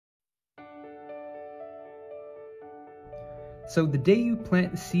So the day you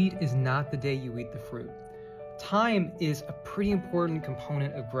plant the seed is not the day you eat the fruit. Time is a pretty important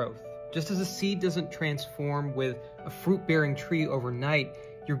component of growth. Just as a seed doesn't transform with a fruit-bearing tree overnight,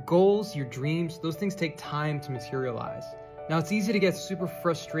 your goals, your dreams, those things take time to materialize. Now, it's easy to get super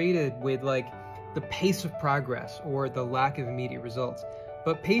frustrated with the pace of progress or the lack of immediate results,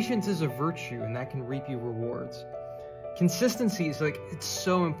 but patience is a virtue and that can reap you rewards. Consistency is it's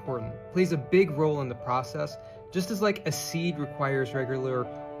so important, plays a big role in the process, just as a seed requires regular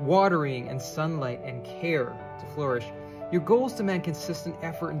watering and sunlight and care to flourish. Your goals demand consistent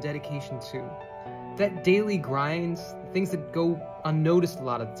effort and dedication too. That daily grinds, things that go unnoticed a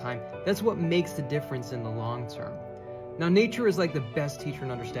lot of the time, that's what makes the difference in the long term. Now, nature is the best teacher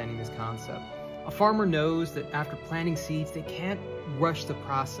in understanding this concept. A farmer knows that after planting seeds, they can't rush the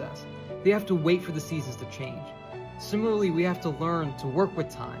process. They have to wait for the seasons to change. Similarly, we have to learn to work with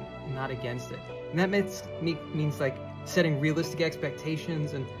time and not against it. And that means setting realistic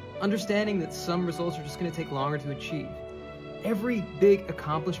expectations and understanding that some results are just going to take longer to achieve. Every big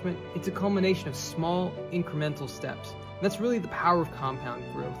accomplishment, it's a culmination of small incremental steps. And that's really the power of compound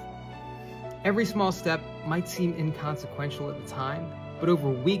growth. Every small step might seem inconsequential at the time, but over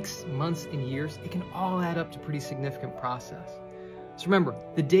weeks, months, and years, it can all add up to a pretty significant process. So remember,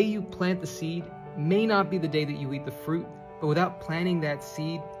 the day you plant the seed may not be the day that you eat the fruit, but without planting that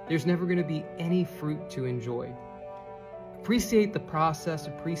seed, there's never going to be any fruit to enjoy. Appreciate the process,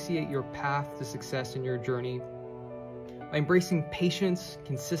 appreciate your path to success in your journey. By embracing patience,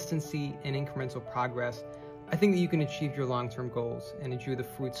 consistency, and incremental progress, I think that you can achieve your long-term goals and enjoy the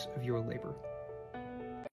fruits of your labor.